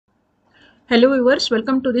Hello viewers,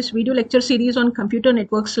 welcome to this video lecture series on Computer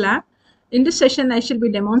Networks Lab. In this session, I shall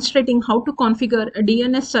be demonstrating how to configure a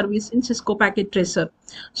DNS service in Cisco Packet Tracer.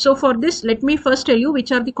 So for this, let me first tell you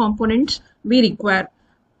which are the components we require.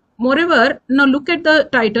 Moreover, now look at the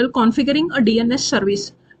title, Configuring a DNS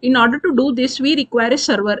Service. In order to do this, we require a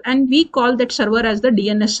server and we call that server as the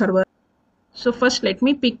DNS server. So first let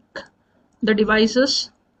me pick the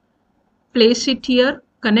devices, place it here,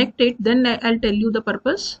 connect it, then I'll tell you the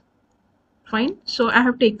purpose. Fine. So I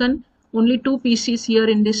have taken only two PCs here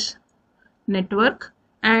in this network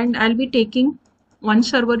and I'll be taking one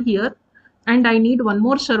server here and I need one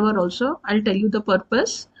more server also. I'll tell you the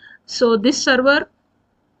purpose. So this server,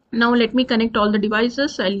 now let me connect all the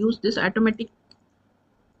devices. I'll use this automatic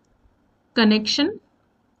connection.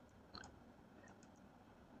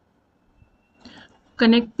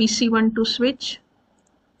 Connect PC1 to switch.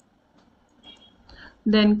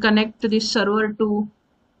 Then connect this server to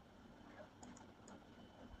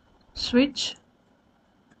switch,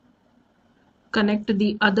 connect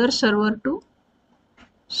the other server to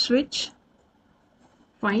switch.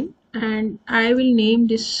 Fine, and I will name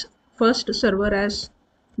this first server as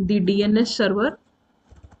the DNS server,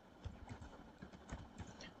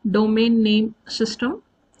 domain name system,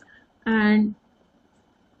 and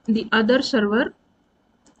the other server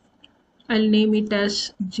I'll name it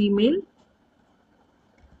as Gmail.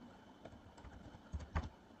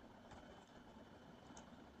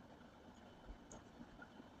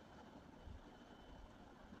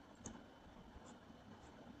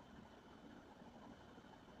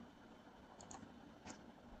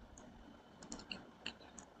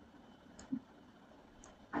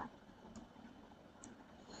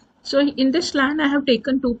 So in this LAN, I have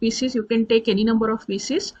taken two PCs. You can take any number of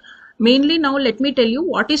PCs. Mainly now let me tell you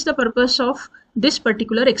what is the purpose of this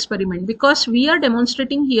particular experiment, because we are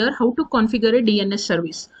demonstrating here how to configure a DNS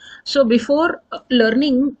service. So before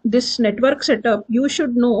learning this network setup, you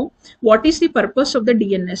should know what is the purpose of the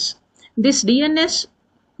DNS. This DNS,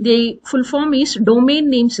 the full form is domain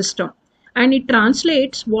name system, and it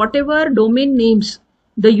translates whatever domain names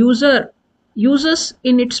the user uses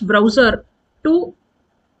in its browser to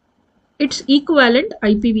its equivalent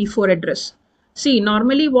IPv4 address. See,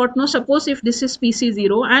 normally what now, suppose if this is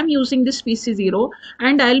PC0, I am using this PC0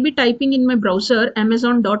 and I'll be typing in my browser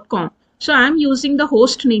amazon.com. So I am using the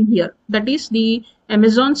host name here, that is the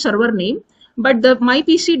Amazon server name, but my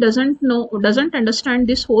PC doesn't understand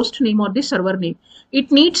this host name or the server name.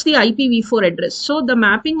 It needs the IPv4 address. So the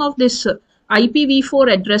mapping of this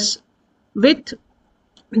IPv4 address with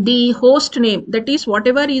the host name, that is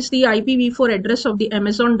whatever is the IPv4 address of the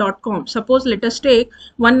amazon.com. Suppose let us take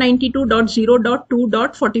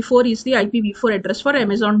 192.0.2.44 is the IPv4 address for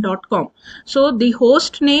amazon.com. So the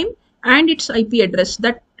host name and its IP address,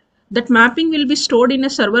 that mapping will be stored in a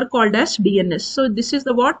server called as DNS. So this is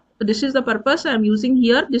the purpose I am using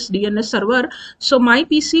here, this DNS server. So my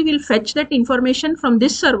PC will fetch that information from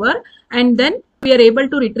this server and then we are able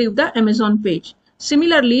to retrieve the Amazon page.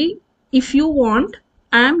 Similarly, if you want,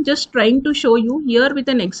 I am just trying to show you here with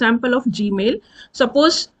an example of Gmail.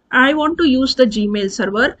 Suppose I want to use the Gmail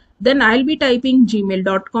server, then I'll be typing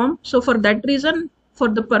gmail.com. So for that reason, for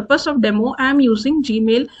the purpose of demo, I am using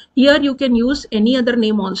Gmail. Here you can use any other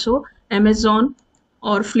name also, Amazon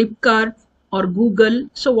or Flipkart or Google.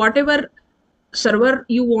 So whatever server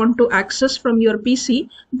you want to access from your PC,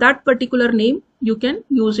 that particular name, you can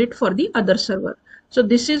use it for the other server. So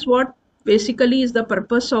this is what basically is the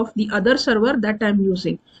purpose of the other server that I am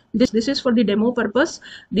using. This is for the demo purpose.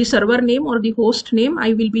 The server name or the host name,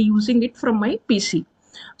 I will be using it from my PC.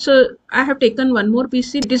 So I have taken one more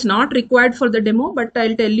PC. It is not required for the demo, but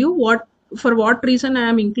I'll tell you for what reason I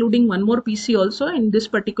am including one more PC also in this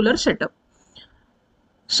particular setup.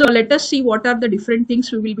 So let us see what are the different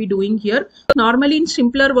things we will be doing here. Normally in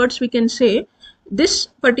simpler words, we can say this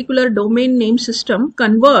particular domain name system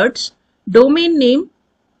converts domain name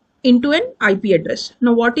into an IP address.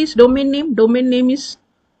 Now what is domain name? Domain name is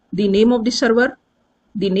the name of the server,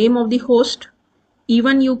 the name of the host.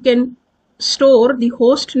 Even you can store the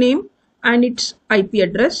host name and its IP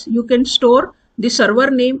address. You can store the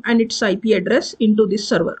server name and its IP address into this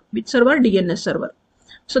server. Which server? DNS server.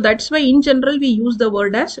 So that's why in general we use the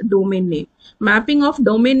word as domain name. Mapping of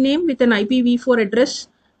domain name with an IPv4 address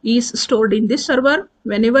is stored in this server.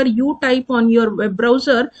 Whenever you type on your web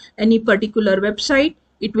browser any particular website,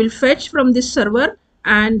 it will fetch from this server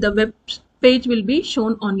and the web page will be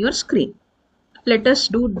shown on your screen. Let us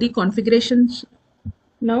do the configurations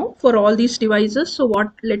now for all these devices. So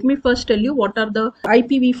let me first tell you what are the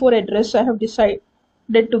IPv4 address I have decided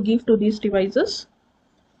to give to these devices.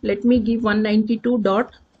 Let me give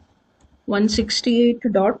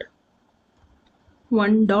 192.168.168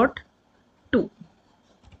 1.2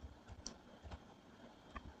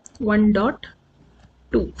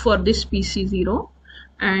 for this PC0,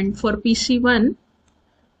 and for PC1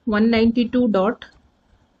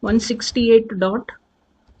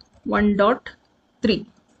 192.168.1.3,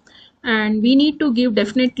 and we need to give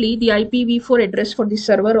definitely the IPv4 address for the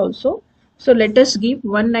server also. So let us give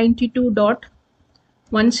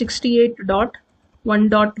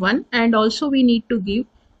 192.168.1.1, and also we need to give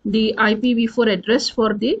the IPv4 address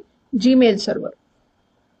for the Gmail server,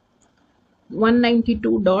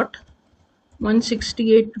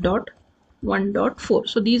 192.168.1.4.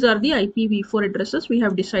 So these are the IPv4 addresses we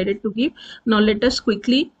have decided to give. Now let us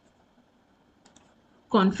quickly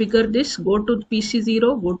configure this. Go to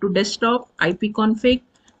PC0, go to desktop, ipconfig,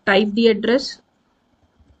 type the address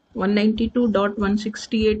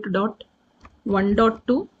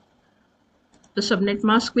 192.168.1.2. The subnet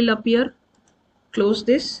mask will appear. Close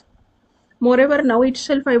this. Moreover, now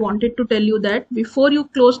itself I wanted to tell you that before you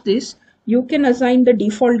close this, you can assign the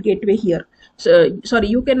default gateway here. So, sorry,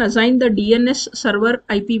 you can assign the DNS server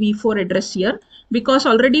IPv4 address here, because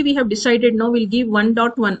already we have decided now we'll give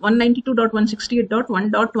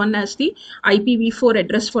 192.168.1.1 as the IPv4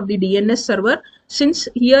 address for the DNS server. Since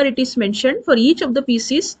here it is mentioned for each of the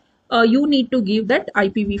PCs, you need to give that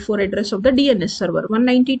IPv4 address of the DNS server,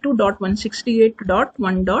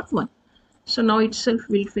 192.168.1.1. So now itself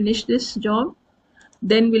we'll finish this job.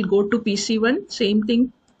 Then we'll go to PC1, same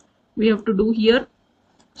thing we have to do here.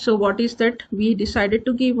 So what is that? We decided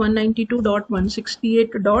to give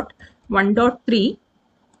 192.168.1.3,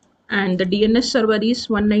 and the DNS server is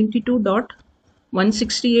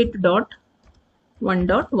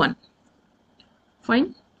 192.168.1.1.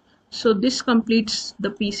 Fine. So this completes the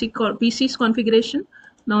PC's configuration.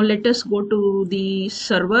 Now let us go to the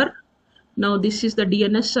server. Now this is the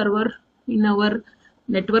DNS server in our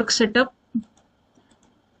network setup.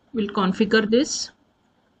 We'll configure this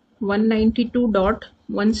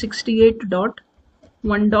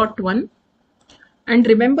 192.168.1.1, and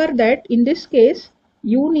remember that in this case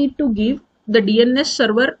you need to give the DNS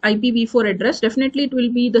server IPv4 address. Definitely it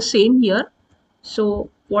will be the same here.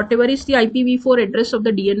 So whatever is the IPv4 address of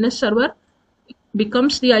the DNS server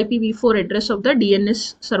becomes the IPv4 address of the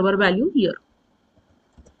DNS server value here.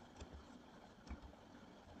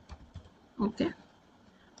 Okay,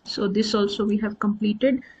 so this also we have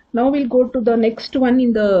completed. Now we'll go to the next one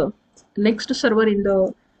in the next server in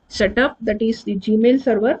the setup, that is the Gmail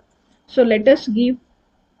server. So let us give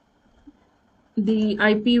the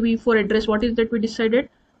IPv4 address. What is that we decided?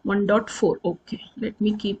 1.4. Okay, let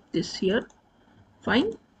me keep this here.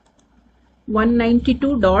 Fine.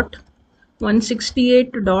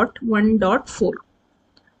 192.168.1.4,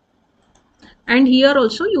 and here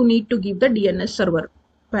also you need to give the DNS server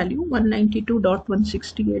value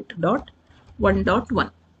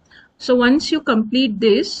 192.168.1.1. So once you complete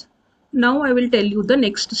this, now I will tell you the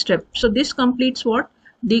next step. So this completes what?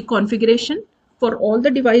 The configuration for all the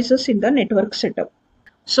devices in the network setup.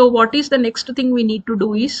 So what is the next thing we need to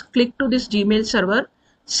do is click to this Gmail server,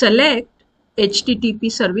 select HTTP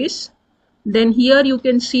service. Then here you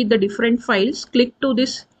can see the different files. Click to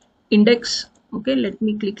this index. Okay, let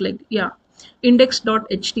me click like, yeah,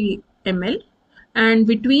 index.html. And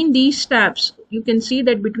between these tabs, you can see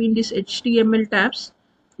that between these HTML tabs,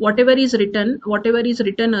 whatever is written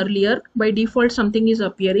earlier, by default something is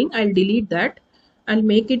appearing. I'll delete that. I'll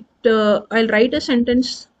make it, I'll write a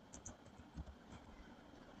sentence.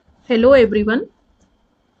 Hello everyone.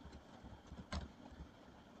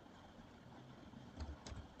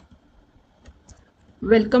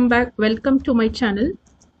 Welcome back. Welcome to my channel.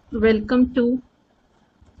 Welcome to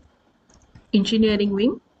Engineering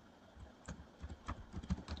Wing.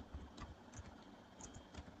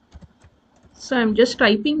 So I'm just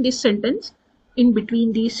typing this sentence in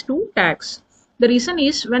between these two tags. The reason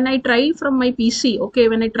is when I try from my PC, okay,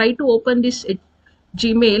 when I try to open this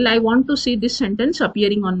Gmail, I want to see this sentence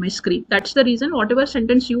appearing on my screen. That's the reason. Whatever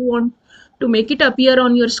sentence you want to make it appear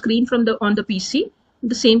on your screen from on the PC,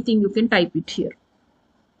 the same thing you can type it here.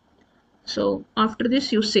 So after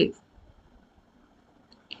this you save.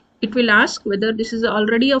 It will ask whether this is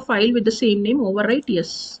already a file with the same name. Overwrite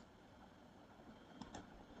yes.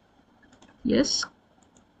 Yes.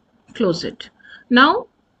 Close it. Now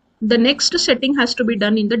the next setting has to be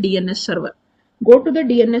done in the DNS server. Go to the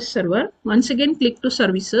DNS server. Once again click to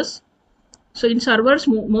services. So in servers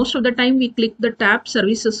most of the time we click the tab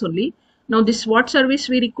services only. Now this what service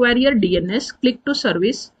we require here? DNS. Click to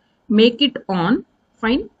service. Make it on.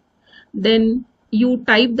 Fine. Then you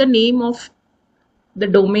type the name of the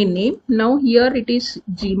domain name. Now here it is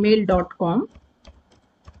gmail.com.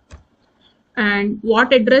 and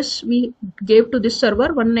what address we gave to this server,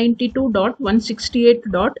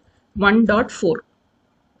 192.168.1.4.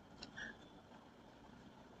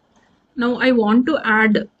 Now I want to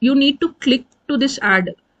add, you need to click to this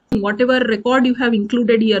add. Whatever record you have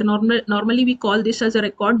included here, normally we call this as a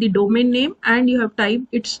record, the domain name, and you have typed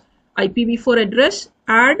its IPv4 address,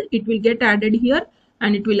 add, it will get added here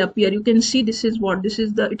and it will appear. You can see this is what, this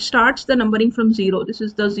is the, it starts the numbering from 0. This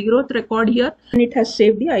is the 0th record here and it has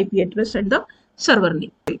saved the IP address and the server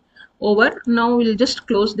name. Over. Now we'll just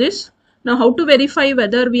close this. Now how to verify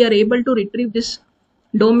whether we are able to retrieve this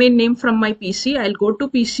domain name from my PC? I'll go to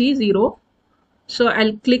PC 0. So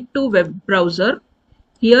I'll click to web browser.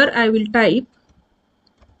 Here I will type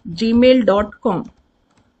gmail.com.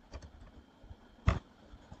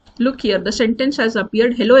 Look here, the sentence has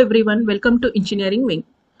appeared. Hello everyone, welcome to Engineering Wing.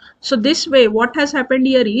 So this way, what has happened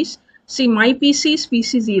here is, see, my PC is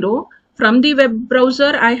PC0. From the web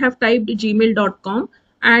browser, I have typed gmail.com,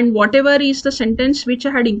 and whatever is the sentence which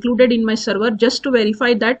I had included in my server, just to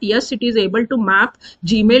verify that yes, it is able to map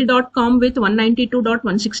gmail.com with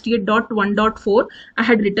 192.168.1.4. I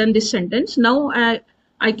had written this sentence. Now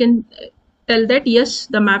I can tell that yes,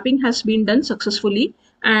 the mapping has been done successfully,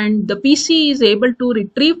 and the PC is able to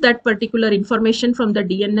retrieve that particular information from the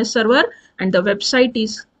DNS server, and the website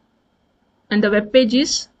is, and the web page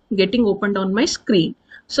is getting opened on my screen.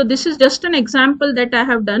 So this is just an example that I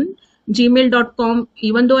have done. Gmail.com,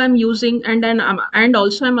 even though I'm using and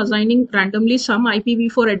also I'm assigning randomly some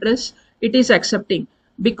IPv4 address, it is accepting.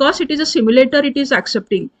 Because it is a simulator, it is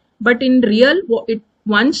accepting. But in real,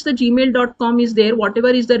 once the gmail.com is there, whatever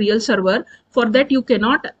is the real server, for that you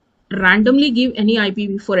cannot randomly give any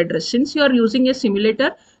IPv4 address. Since you are using a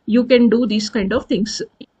simulator, you can do these kind of things.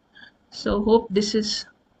 So hope this is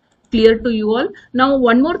clear to you all. Now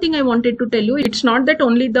one more thing I wanted to tell you, it's not that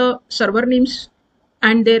only the server names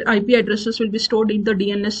and their IP addresses will be stored in the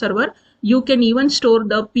DNS server. You can even store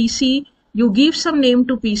the PC. You give some name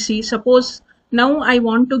to PC. Suppose now I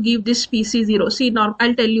want to give this PC0. See, now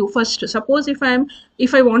I'll tell you first. Suppose if I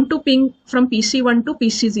want to ping from PC1 to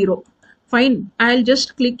PC0, fine. I'll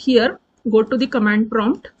just click here, go to the command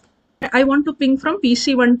prompt. I want to ping from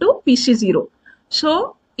PC1 to PC0.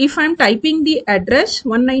 So if I'm typing the address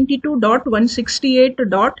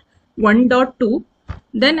 192.168.1.2,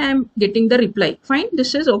 then I'm getting the reply. Fine,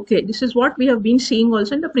 this is okay. This is what we have been seeing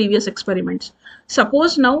also in the previous experiments.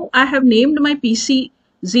 Suppose now I have named my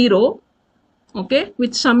PC0, okay,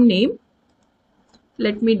 with some name.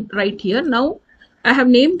 Let me write here. Now I have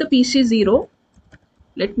named the PC0.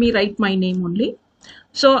 Let me write my name only.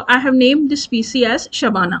 So I have named this PC as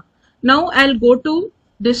Shabana. Now I'll go to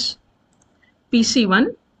this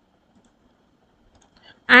PC1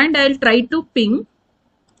 and I'll try to ping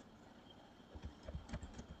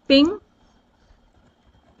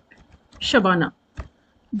Shabana.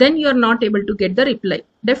 Then you are not able to get the reply.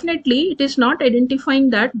 Definitely it is not identifying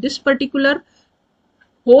that this particular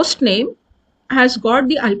host name has got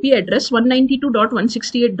the IP address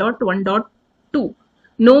 192.168.1.2.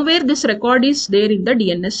 Nowhere this record is there in the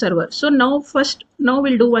DNS server. So now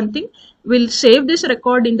we'll do one thing. We'll save this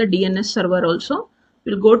record in the DNS server also.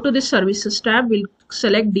 We'll go to the services tab. We'll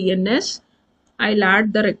select DNS. I'll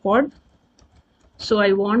add the record. So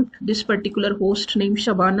I want this particular host name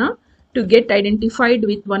Shabana to get identified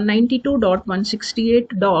with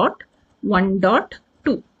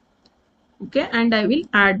 192.168.1.2. Okay, and I will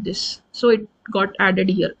add this. So it got added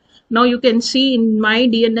here. Now you can see in my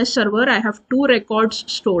DNS server, I have 2 records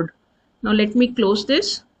stored. Now let me close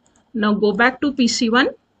this. Now go back to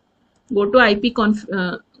PC1, go to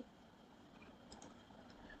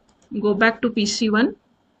go back to PC1,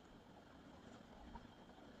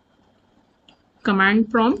 command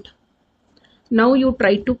prompt. Now you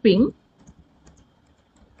try to ping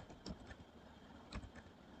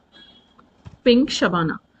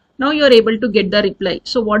Shabana. Now you are able to get the reply.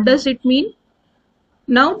 So what does it mean?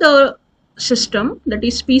 Now the system, that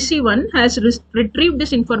is PC1, has retrieved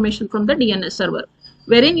this information from the DNS server,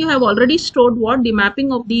 wherein you have already stored what? The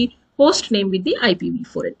mapping of the host name with the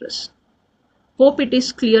IPv4 address. Hope it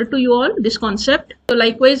is clear to you all, this concept. So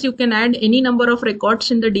likewise, you can add any number of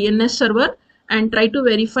records in the DNS server and try to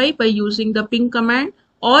verify by using the ping command,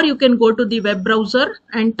 or you can go to the web browser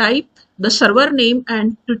and type the server name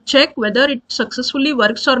and to check whether it successfully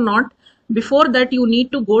works or not. Before that, you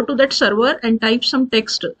need to go to that server and type some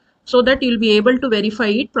text so that you'll be able to verify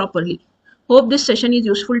it properly. Hope this session is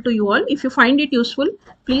useful to you all. If you find it useful,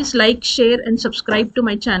 please like, share and subscribe to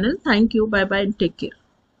my channel. Thank you. Bye bye and take care.